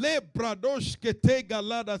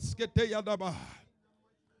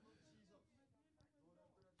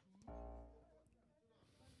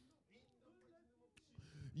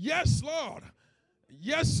 Yes, Lord.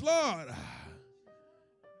 Yes, Lord.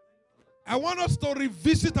 I want us to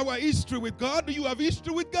revisit our history with God. Do you have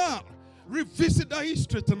history with God? Revisit that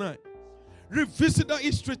history tonight. Revisit that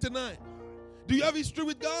history tonight. Do you have history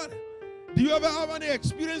with God? Do you ever have any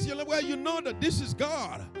experience in your life where you know that this is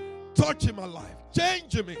God touching my life,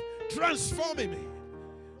 changing me, transforming me?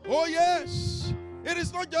 Oh, yes. It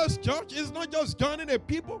is not just church. It's not just joining a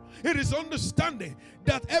people. It is understanding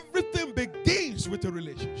that everything begins with a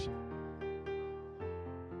relationship.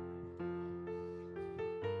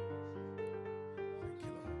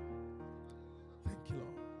 Thank you,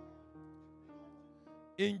 Lord.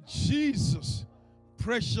 In Jesus'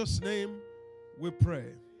 precious name, we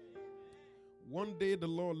pray. One day the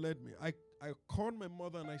Lord led me. I called my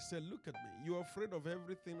mother and I said, look at me. You're afraid of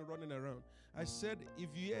everything running around. I said, if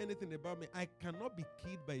you hear anything about me, I cannot be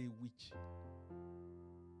killed by a witch.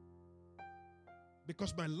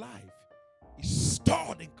 Because my life is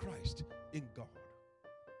stored in Christ, in God.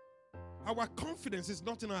 Our confidence is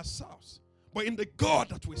not in ourselves, but in the God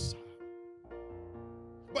that we serve.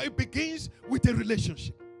 But it begins with a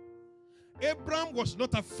relationship. Abraham was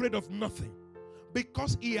not afraid of nothing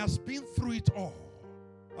because he has been through it all.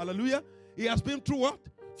 Hallelujah. He has been through what?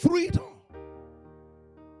 Through it all.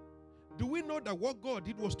 Do we know that what God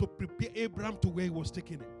did was to prepare Abraham to where he was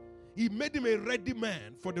taking him? He made him a ready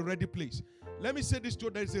man for the ready place. Let me say this to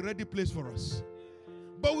you, there is a ready place for us.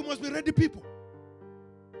 But we must be ready people.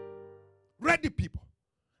 Ready people.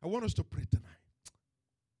 I want us to pray tonight.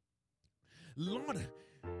 Lord,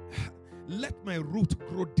 let my root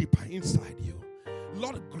grow deeper inside you.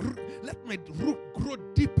 Lord, let my root grow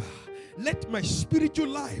deeper. Let my spiritual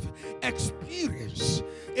life experience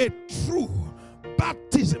a true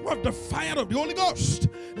baptism of the fire of the Holy Ghost.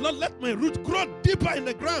 Lord, let my root grow deeper in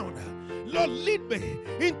the ground. Lord, lead me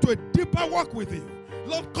into a deeper walk with you.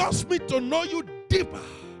 Lord, cause me to know you deeper.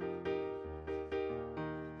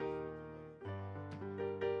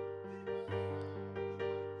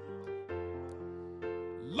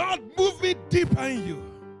 Lord, move me deeper in you.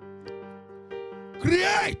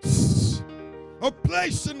 Create a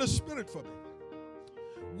place in the spirit for me.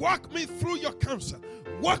 Walk me through your counsel.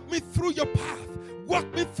 Walk me through your path.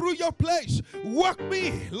 Walk me through your place. Walk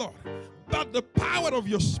me, Lord, by the power of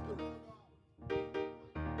your spirit.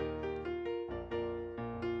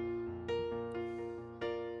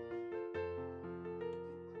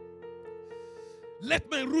 Let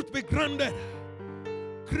my root be grounded.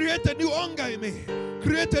 Create a new hunger in me.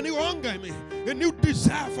 Create a new hunger in me. A new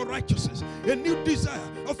desire for righteousness. A new desire.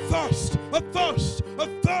 A thirst. A thirst. A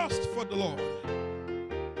thirst for the Lord.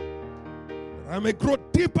 That I may grow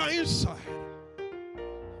deeper inside.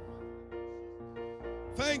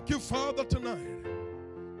 Thank you, Father, tonight.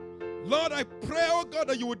 Lord, I pray, oh God,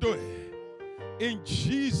 that you will do it. In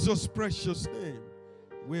Jesus' precious name,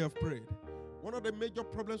 we have prayed. One of the major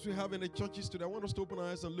problems we have in the churches today, I want us to open our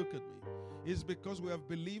eyes and look at me, is because we have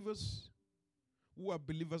believers who are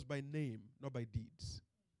believers by name, not by deeds.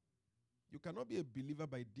 You cannot be a believer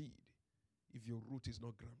by deed if your root is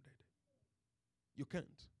not grounded. You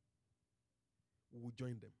can't. We will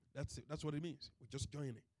join them. That's it. That's what it means. We just join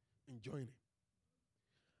it and join it.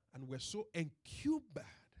 And we're so encumbered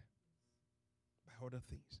by other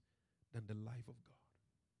things than the life of God.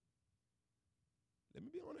 Let me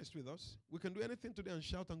be honest with us. We can do anything today and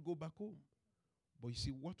shout and go back home. But you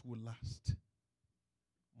see, what will last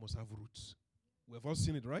must have roots. We have all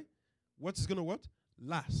seen it, right? What is going to what?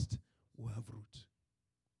 Last will have roots.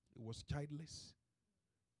 It was childless.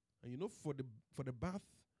 And you know, for the birth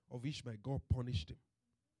of Ishmael, God punished him.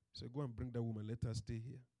 He said, go and bring that woman, let her stay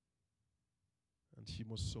here. And she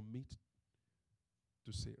must submit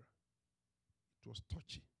to Sarah. It was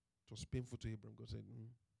touchy. It was painful to Abraham. God said,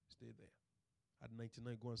 stay there. At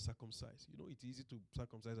 99, go and circumcise. You know, it's easy to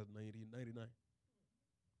circumcise at 99.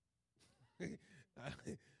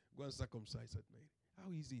 Go and circumcise at 90.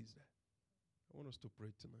 How easy is that? I want us to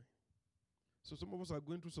pray tonight. So some of us are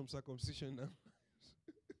going through some circumcision now.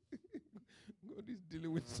 God is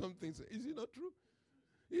dealing with some things. Is it not true?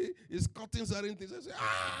 He's cutting certain things. I say,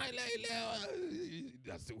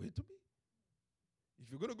 that's the way to be. If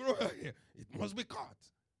you're going to grow hair, it must be cut.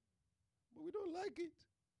 But we don't like it.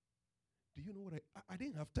 Do you know what I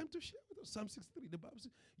didn't have time to share with us? Psalm 63, the Bible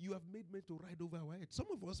says, you have made men to ride over our head. Some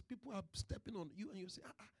of us, people are stepping on you and you say,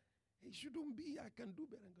 it shouldn't be, I can do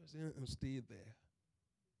better. And God says, stay there.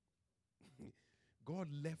 God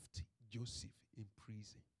left Joseph in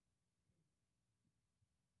prison.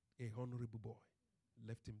 A honorable boy.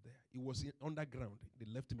 Left him there. He was underground. They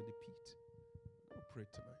left him in the pit. I'll pray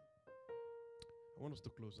tonight. I want us to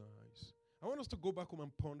close our eyes. I want us to go back home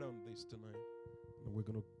and ponder on this tonight. And we're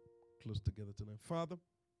going to close together tonight. Father,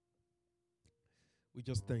 we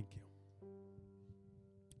just thank you.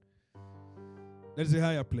 There's a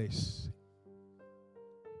higher place.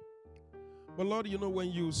 But Lord, you know,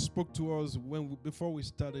 when you spoke to us before we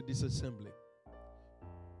started this assembly,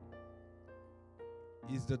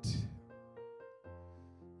 is that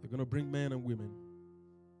you're going to bring men and women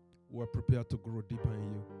who are prepared to grow deeper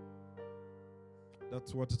in you.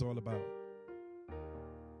 That's what it's all about.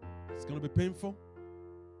 It's going to be painful,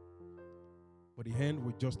 but the end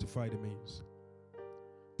will justify the means.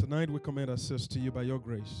 Tonight we commend ourselves to you by your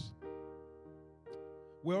grace.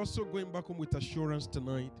 We're also going back home with assurance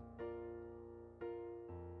tonight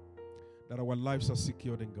that our lives are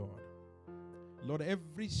secured in God. Lord,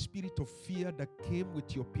 every spirit of fear that came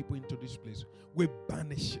with your people into this place, we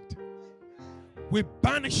banish it. We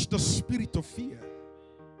banish the spirit of fear.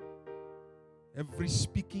 Every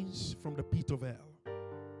speakings from the pit of hell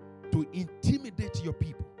to intimidate your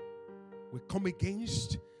people, we come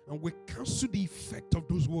against and we cancel the effect of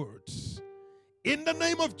those words. In the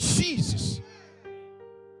name of Jesus.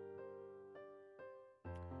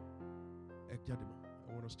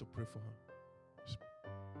 I want us to pray for her.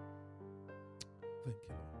 Thank you,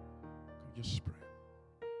 Lord. Can you just pray?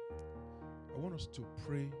 I want us to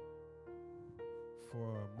pray for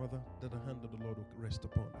our mother, that the hand of the Lord will rest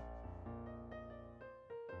upon her.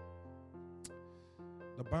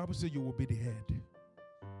 The Bible says you will be the head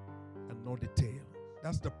and not the tail.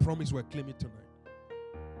 That's the promise we're claiming tonight.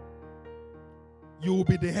 You will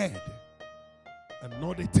be the head and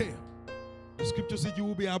not the tail. The scripture says you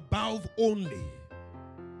will be above only.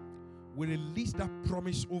 We release that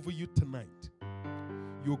promise over you tonight.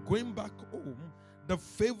 You're going back home. The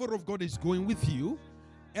favor of God is going with you.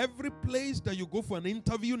 Every place that you go for an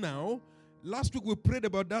interview now, last week we prayed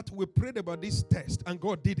about that. We prayed about this test and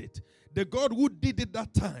God did it. The God who did it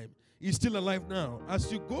that time is still alive now.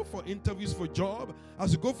 As you go for interviews for job,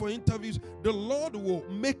 as you go for interviews, the Lord will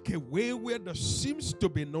make a way where there seems to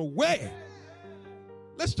be no way.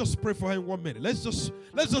 Let's just pray for her in 1 minute. Let's just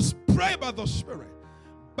pray by the Spirit.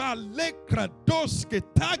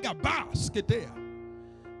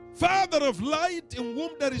 Father of light, in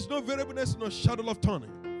whom there is no variableness, no shadow of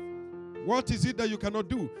turning. What is it that you cannot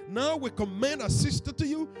do? Now we commend our sister to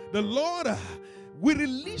you. The Lord, we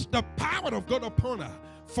release the power of God upon her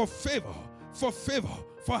for favor, for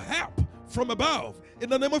help from above. In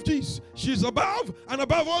the name of Jesus. She's above and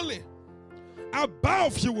above only.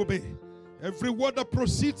 Above she will be. Every word that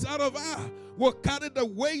proceeds out of her will carry the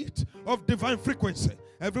weight of divine frequency.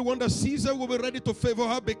 Everyone that sees her will be ready to favor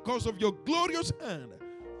her because of your glorious hand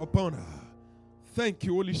upon her. Thank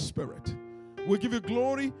you, Holy Spirit. We give you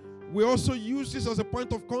glory. We also use this as a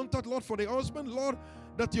point of contact, Lord, for the husband. Lord,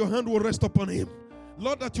 that your hand will rest upon him.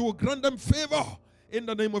 Lord, that you will grant them favor in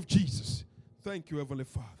the name of Jesus. Thank you, Heavenly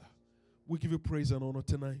Father. We give you praise and honor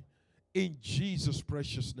tonight. In Jesus'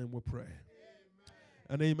 precious name we pray.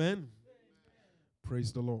 And amen.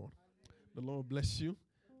 Praise the Lord. The Lord bless you.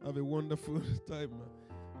 Have a wonderful time.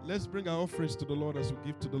 Let's bring our offerings to the Lord as we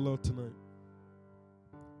give to the Lord tonight.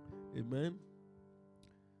 Amen.